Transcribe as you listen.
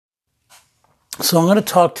So I'm going to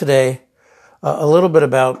talk today a little bit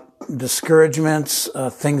about discouragements,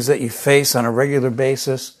 things that you face on a regular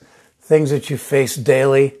basis, things that you face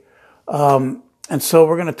daily. And so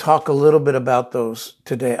we're going to talk a little bit about those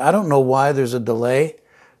today. I don't know why there's a delay.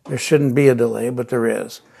 There shouldn't be a delay, but there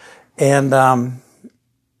is. And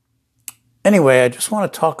anyway, I just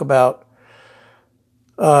want to talk about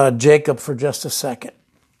Jacob for just a second.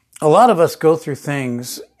 A lot of us go through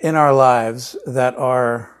things in our lives that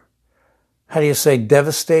are,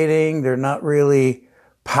 devastating. They're not really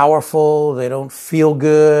powerful. They don't feel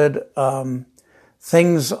good.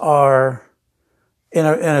 Things are, in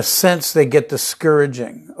a sense, they get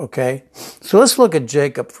discouraging. Okay. So let's look at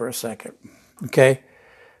Jacob for a second. Okay.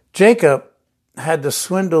 Jacob had to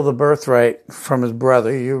swindle the birthright from his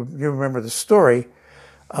brother. You remember the story.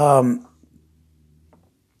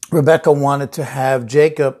 Rebecca wanted to have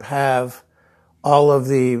Jacob have all of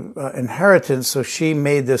the inheritance, so she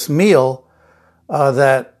made this meal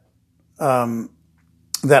that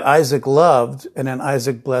Isaac loved, and then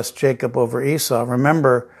Isaac blessed Jacob over Esau.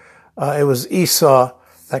 Remember, it was Esau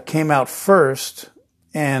that came out first,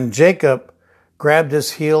 and Jacob grabbed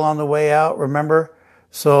his heel on the way out, remember?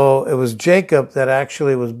 So it was Jacob that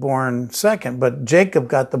actually was born second, but Jacob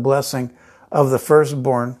got the blessing of the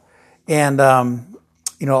firstborn, and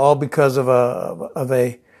all because of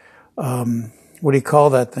a what do you call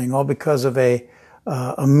that thing? All because of a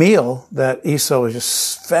meal that Esau was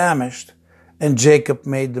just famished, and Jacob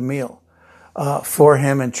made the meal for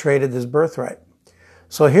him and traded his birthright.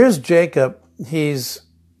 So here's Jacob. He's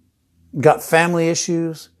got family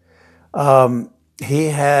issues. He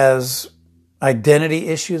has identity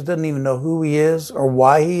issues, doesn't even know who he is or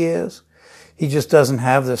why he is. He just doesn't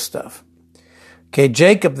have this stuff. Okay,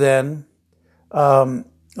 Jacob then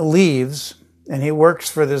leaves, and he works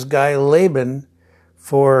for this guy Laban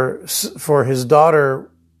for his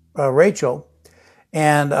daughter Rachel,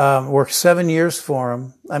 and worked 7 years for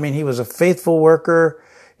him. I mean, he was a faithful worker.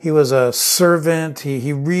 He was a servant.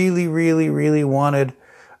 He really, really, really wanted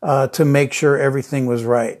to make sure everything was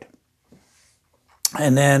right.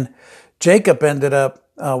 And then Jacob ended up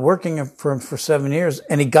working for him for 7 years,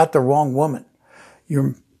 and he got the wrong woman.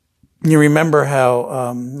 You remember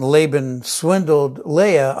how Laban swindled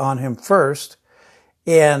Leah on him first,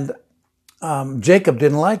 and Jacob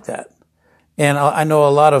didn't like that. And I know a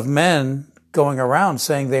lot of men going around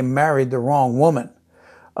saying they married the wrong woman.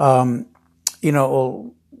 Come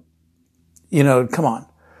on.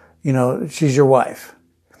 She's your wife.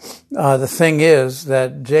 The thing is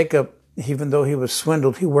that Jacob, even though he was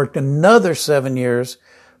swindled, he worked another 7 years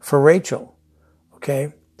for Rachel.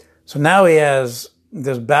 Okay. So now he has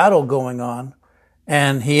this battle going on,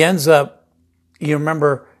 and he ends up, you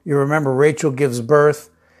remember Rachel gives birth,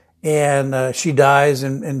 and she dies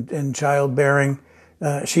in childbearing.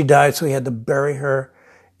 She died, so he had to bury her.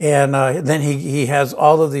 And then he has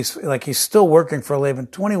all of these, like he's still working for Laban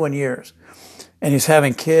 21 years. And he's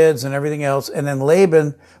having kids and everything else. And then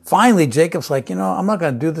Laban, finally Jacob's like, I'm not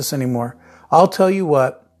going to do this anymore. I'll tell you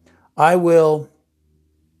what, I will,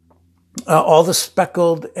 all the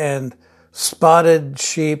speckled and spotted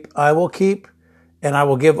sheep I will keep, and I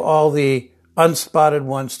will give all the unspotted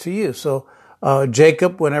ones to you. So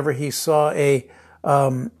Jacob, whenever he saw he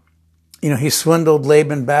swindled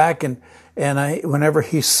Laban back, and whenever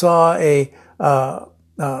he saw a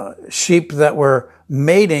sheep that were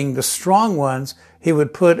mating, the strong ones, he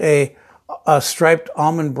would put a striped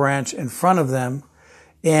almond branch in front of them,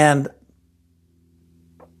 and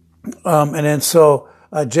then so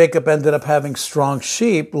Jacob ended up having strong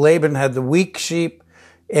sheep. Laban had the weak sheep,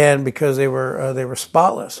 and because they were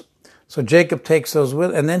spotless. So Jacob takes those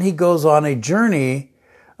with, and then he goes on a journey.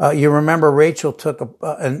 You remember Rachel took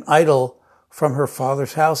an idol from her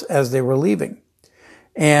father's house as they were leaving.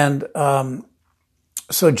 And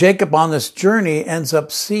so Jacob on this journey ends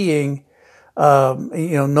up seeing,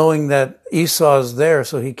 knowing that Esau is there,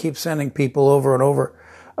 so he keeps sending people over and over.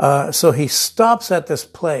 So he stops at this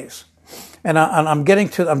place. And I'm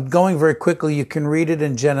going very quickly. You can read it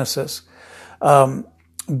in Genesis.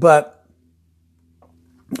 But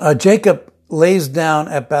Jacob lays down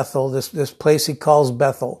at Bethel, this place he calls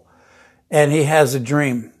Bethel, and he has a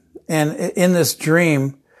dream. And in this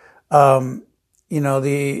dream, the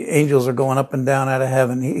angels are going up and down out of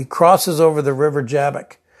heaven. He crosses over the river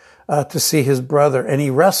Jabbok to see his brother, and he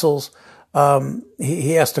wrestles.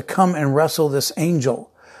 He has to come and wrestle this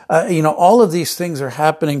angel. All of these things are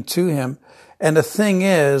happening to him. And the thing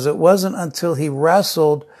is, it wasn't until he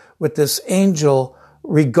wrestled with this angel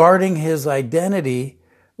regarding his identity,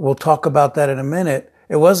 we'll talk about that in a minute,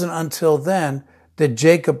 it wasn't until then did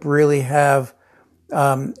Jacob really have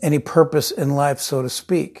any purpose in life, so to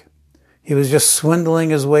speak. He was just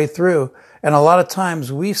swindling his way through. And a lot of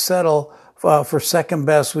times we settle for second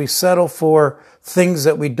best. We settle for things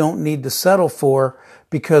that we don't need to settle for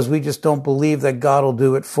because we just don't believe that God will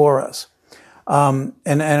do it for us.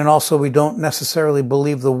 And also we don't necessarily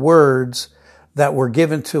believe the words that were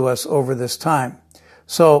given to us over this time.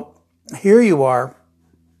 So here you are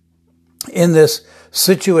in this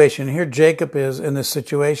situation. Here Jacob is in this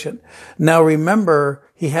situation. Now remember,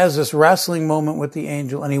 he has this wrestling moment with the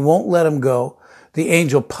angel and he won't let him go. The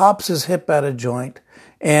angel pops his hip out of joint,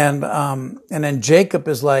 and then Jacob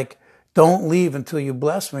is like, don't leave until you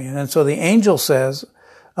bless me. And so the angel says,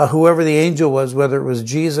 whoever the angel was, whether it was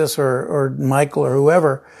Jesus or Michael or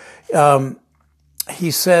whoever,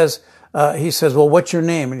 he says, well, what's your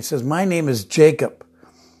name? And he says, my name is Jacob.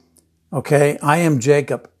 Okay, I am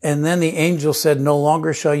Jacob. And then the angel said, no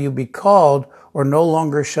longer shall you be called, or no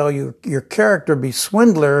longer shall your character be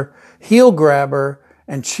swindler, heel grabber,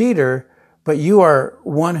 and cheater, but you are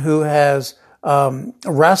one who has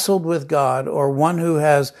wrestled with God, or one who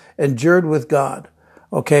has endured with God.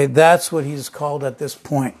 Okay, that's what he's called at this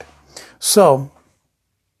point. So,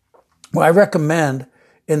 what I recommend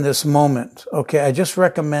in this moment, okay, I just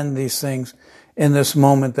recommend these things in this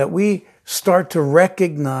moment, that we start to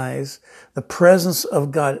recognize the presence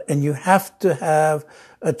of God. And you have to have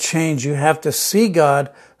a change. You have to see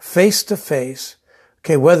God face to face.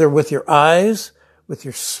 Okay, whether with your eyes, with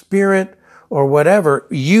your spirit, or whatever,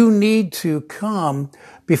 you need to come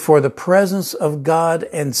before the presence of God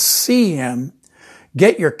and see Him.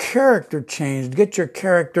 Get your character changed. Get your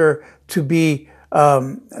character to be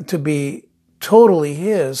totally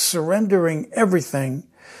His, surrendering everything,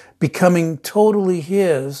 becoming totally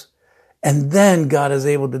His, and then God is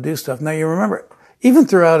able to do stuff. Now you remember, even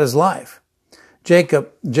throughout his life,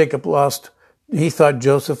 Jacob lost, he thought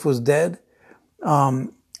Joseph was dead.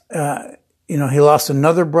 He lost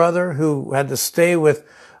another brother who had to stay with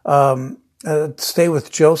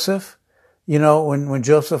Joseph. When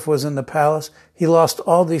Joseph was in the palace, he lost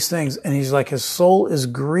all these things, and he's like, his soul is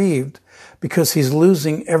grieved because he's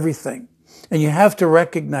losing everything. And you have to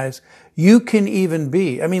recognize you can even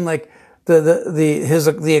be,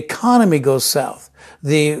 the economy goes south.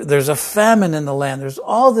 There's a famine in the land. There's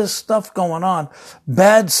all this stuff going on.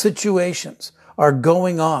 Bad situations are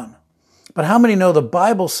going on. But how many know the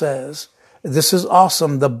Bible says, this is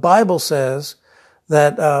awesome, the Bible says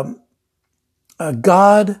that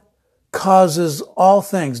God causes all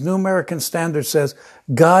things. New American Standard says,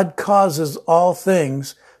 God causes all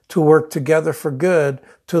things to work together for good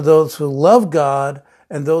to those who love God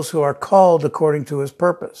and those who are called according to His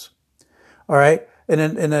purpose. All right? And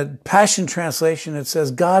in a Passion Translation, it says,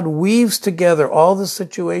 God weaves together all the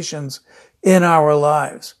situations in our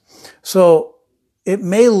lives. So it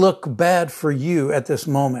may look bad for you at this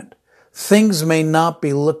moment. Things may not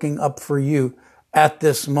be looking up for you at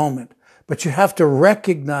this moment. But you have to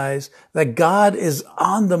recognize that God is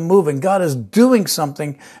on the move and God is doing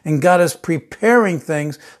something and God is preparing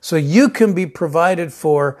things so you can be provided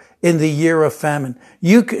for in the year of famine.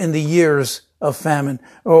 In the years of famine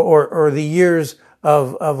or the years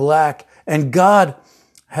of lack. And God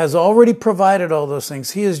has already provided all those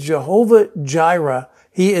things. He is Jehovah Jireh.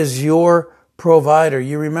 He is your provider.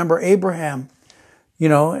 You remember Abraham,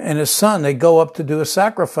 and his son, they go up to do a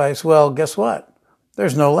sacrifice. Well, guess what?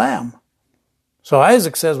 There's no lamb. So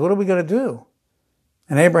Isaac says, what are we going to do?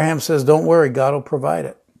 And Abraham says, don't worry, God will provide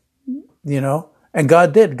it. And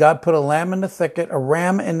God did. God put a ram in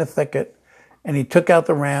the thicket, and He took out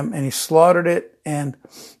the ram and He slaughtered it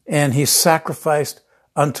and He sacrificed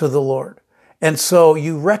unto the Lord. And so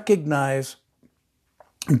you recognize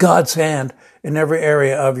God's hand in every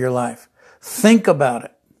area of your life. Think about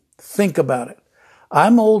it. Think about it.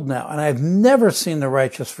 I'm old now, and I've never seen the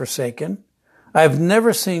righteous forsaken. I've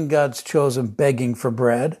never seen God's chosen begging for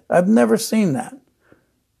bread. I've never seen that.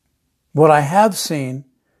 What I have seen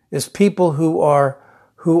is people who are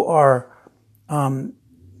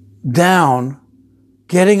down,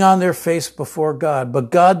 getting on their face before God.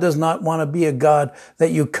 But God does not want to be a God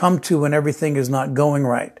that you come to when everything is not going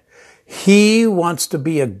right. He wants to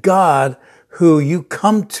be a God who you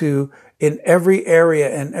come to in every area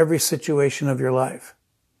and every situation of your life.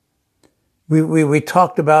 We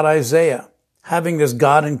talked about Isaiah having this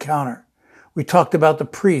God encounter. We talked about the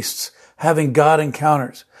priests having God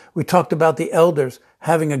encounters. We talked about the elders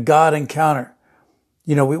having a God encounter.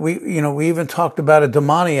 We even talked about a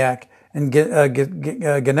demoniac in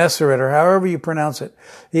Gennesaret, or however you pronounce it,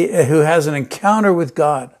 who has an encounter with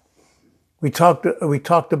God. We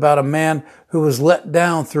talked about a man who was let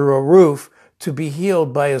down through a roof to be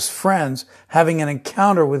healed by his friends, having an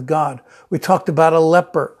encounter with God. We talked about a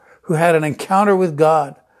leper who had an encounter with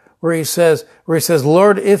God. where he says,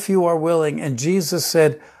 Lord, if you are willing. And Jesus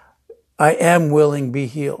said, I am willing, be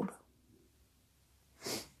healed.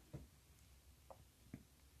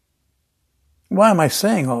 Why am I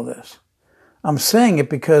saying all this? I'm saying it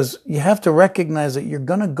because you have to recognize that you're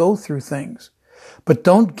going to go through things, but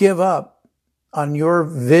don't give up on your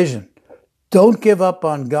vision. Don't give up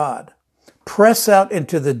on God. Press out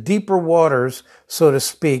into the deeper waters, so to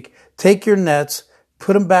speak. Take your nets,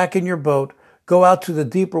 put them back in your boat, go out to the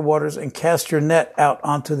deeper waters and cast your net out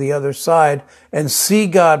onto the other side and see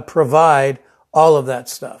God provide all of that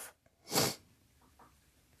stuff.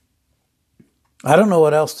 I don't know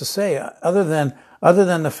what else to say other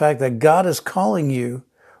than the fact that God is calling you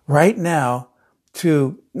right now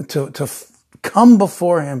to come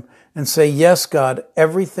before him and say, yes, God,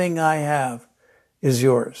 everything I have is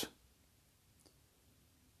yours.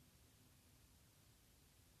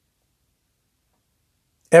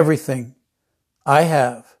 Everything I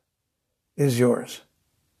have is yours.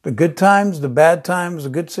 The good times, the bad times, the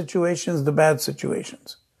good situations, the bad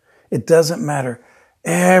situations. It doesn't matter.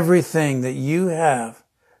 Everything that you have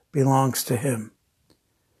belongs to him.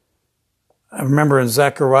 I remember in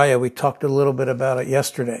Zechariah, we talked a little bit about it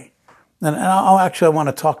yesterday. And I want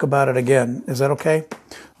to talk about it again. Is that okay?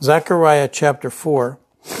 Zechariah chapter 4.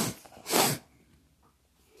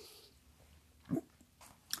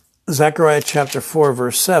 Zechariah chapter 4,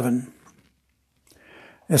 verse 7.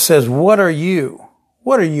 It says, What are you?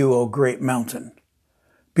 What are you, O great mountain?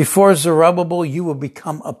 Before Zerubbabel, you will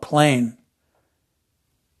become a plain.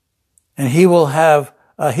 And he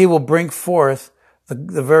will bring forth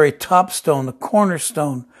the very top stone, the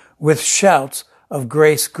cornerstone, with shouts of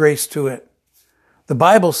grace, grace to it. The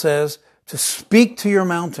Bible says to speak to your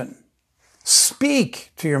mountain.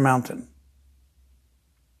 Speak to your mountain.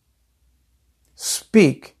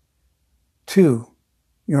 Speak to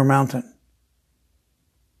your mountain.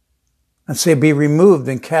 And say, be removed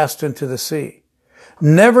and cast into the sea.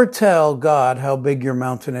 Never tell God how big your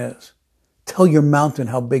mountain is. Tell your mountain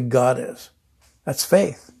how big God is. That's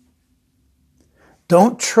faith.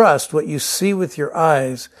 Don't trust what you see with your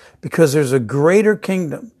eyes, because there's a greater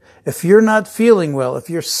kingdom. If you're not feeling well, if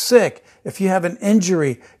you're sick, if you have an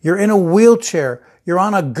injury, you're in a wheelchair, you're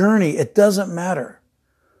on a gurney, it doesn't matter.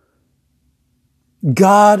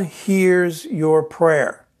 God hears your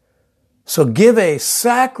prayer. So give a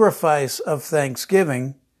sacrifice of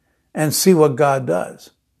thanksgiving and see what God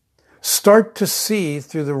does. Start to see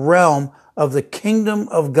through the realm of the kingdom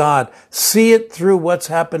of God. See it through what's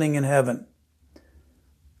happening in heaven.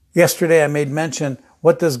 Yesterday I made mention,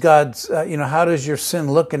 what does God's, how does your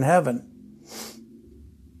sin look in heaven?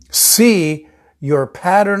 See your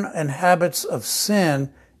pattern and habits of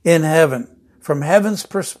sin in heaven. From heaven's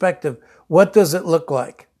perspective, what does it look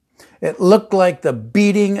like? It looked like the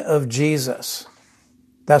beating of Jesus.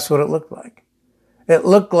 That's what it looked like. It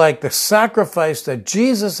looked like the sacrifice that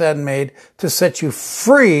Jesus had made to set you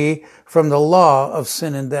free from the law of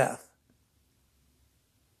sin and death.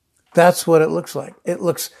 That's what it looks like. It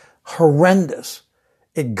looks horrendous.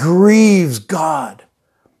 It grieves God.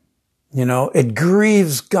 It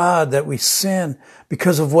grieves God that we sin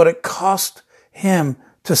because of what it cost him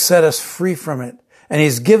to set us free from it. And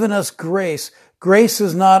he's given us grace. Grace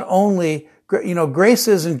is not only, grace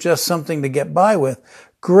isn't just something to get by with.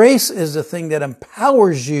 Grace is the thing that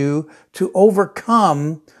empowers you to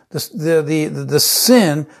overcome the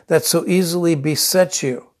sin that so easily besets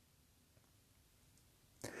you.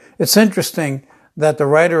 It's interesting that the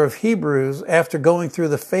writer of Hebrews, after going through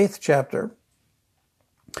the faith chapter,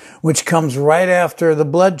 which comes right after the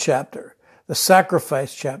blood chapter, the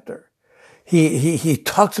sacrifice chapter, he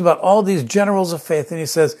talks about all these generals of faith, and he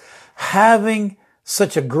says, having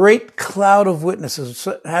such a great cloud of witnesses,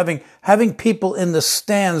 having people in the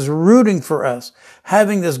stands rooting for us,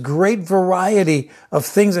 having this great variety of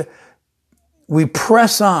things, we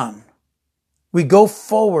press on, we go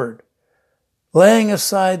forward, laying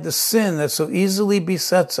aside the sin that so easily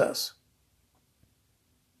besets us.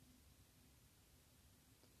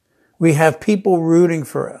 We have people rooting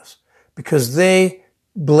for us because they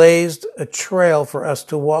blazed a trail for us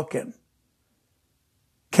to walk in.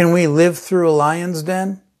 Can we live through a lion's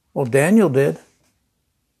den? Well, Daniel did.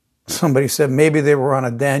 Somebody said maybe they were on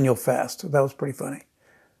a Daniel fast. That was pretty funny.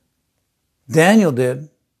 Daniel did.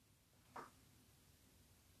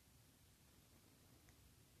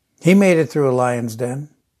 He made it through a lion's den.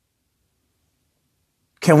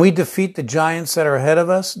 Can we defeat the giants that are ahead of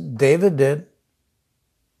us? David did.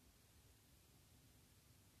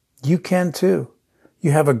 You can too.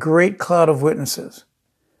 You have a great cloud of witnesses.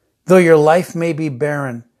 Though your life may be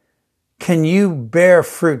barren, can you bear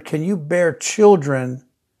fruit? Can you bear children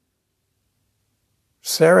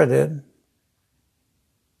Sarah did.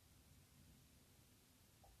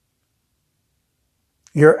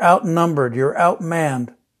 You're outnumbered. You're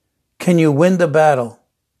outmanned. Can you win the battle?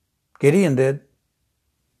 Gideon did.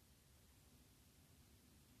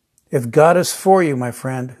 If God is for you, my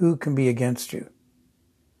friend, who can be against you?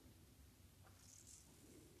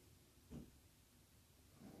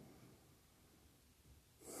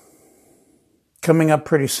 Coming up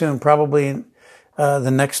pretty soon, probably in the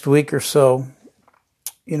next week or so,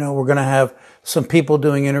 we're going to have some people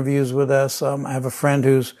doing interviews with us. I have a friend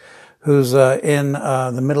who's in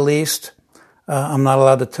the Middle East. I'm not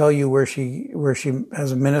allowed to tell you where she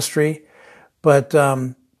has a ministry, but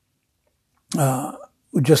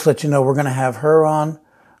just let you know we're going to have her on,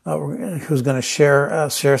 who's going to share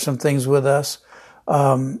some things with us.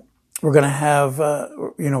 We're going to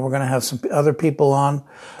have some other people on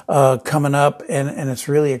coming up, and it's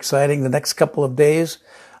really exciting. The next couple of days,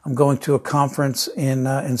 I'm going to a conference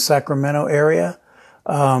in Sacramento area,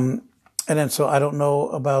 and then so I don't know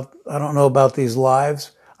about these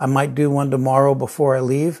lives. I might do one tomorrow before I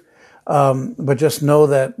leave, but just know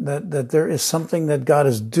that there is something that God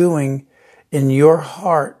is doing in your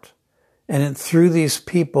heart and through these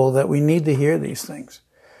people that we need to hear these things.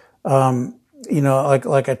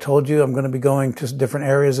 Like I told you, I'm going to be going to different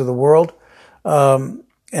areas of the world,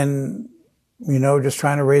 and just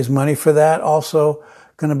trying to raise money for that. Also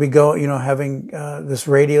going to be having this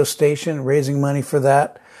radio station, raising money for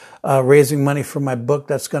that, raising money for my book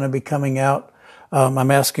that's going to be coming out.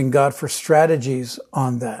 I'm asking God for strategies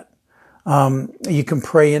on that. You can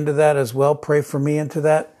pray into that as well. Pray for me into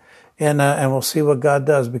that, and we'll see what God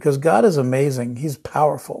does, because God is amazing. He's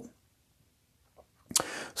powerful.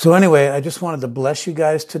 So anyway, I just wanted to bless you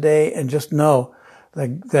guys today, and just know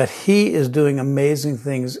that He is doing amazing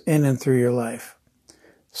things in and through your life.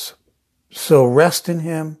 So rest in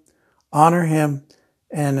Him, honor Him,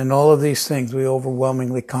 and in all of these things we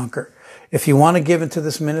overwhelmingly conquer. If you want to give into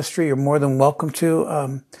this ministry, you're more than welcome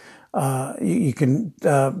to. You can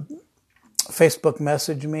Facebook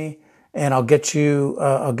message me, and I'll get you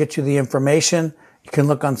the information. You can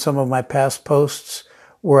look on some of my past posts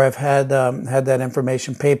where I've had that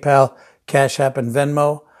information: PayPal, Cash App, and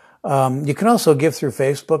Venmo. You can also give through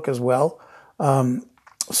Facebook as well.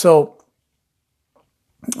 So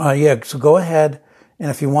go ahead, and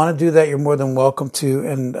if you want to do that, you're more than welcome to.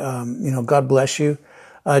 And God bless you.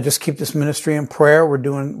 Just keep this ministry in prayer. We're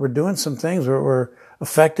doing some things. We're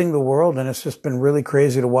affecting the world, and it's just been really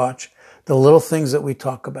crazy to watch the little things that we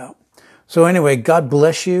talk about. So anyway, God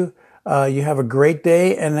bless you. You have a great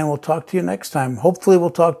day, and then we'll talk to you next time. Hopefully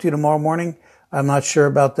we'll talk to you tomorrow morning. I'm not sure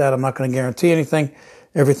about that. I'm not going to guarantee anything.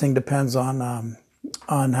 Everything depends on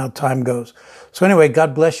how time goes. So anyway,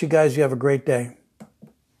 God bless you guys. You have a great day.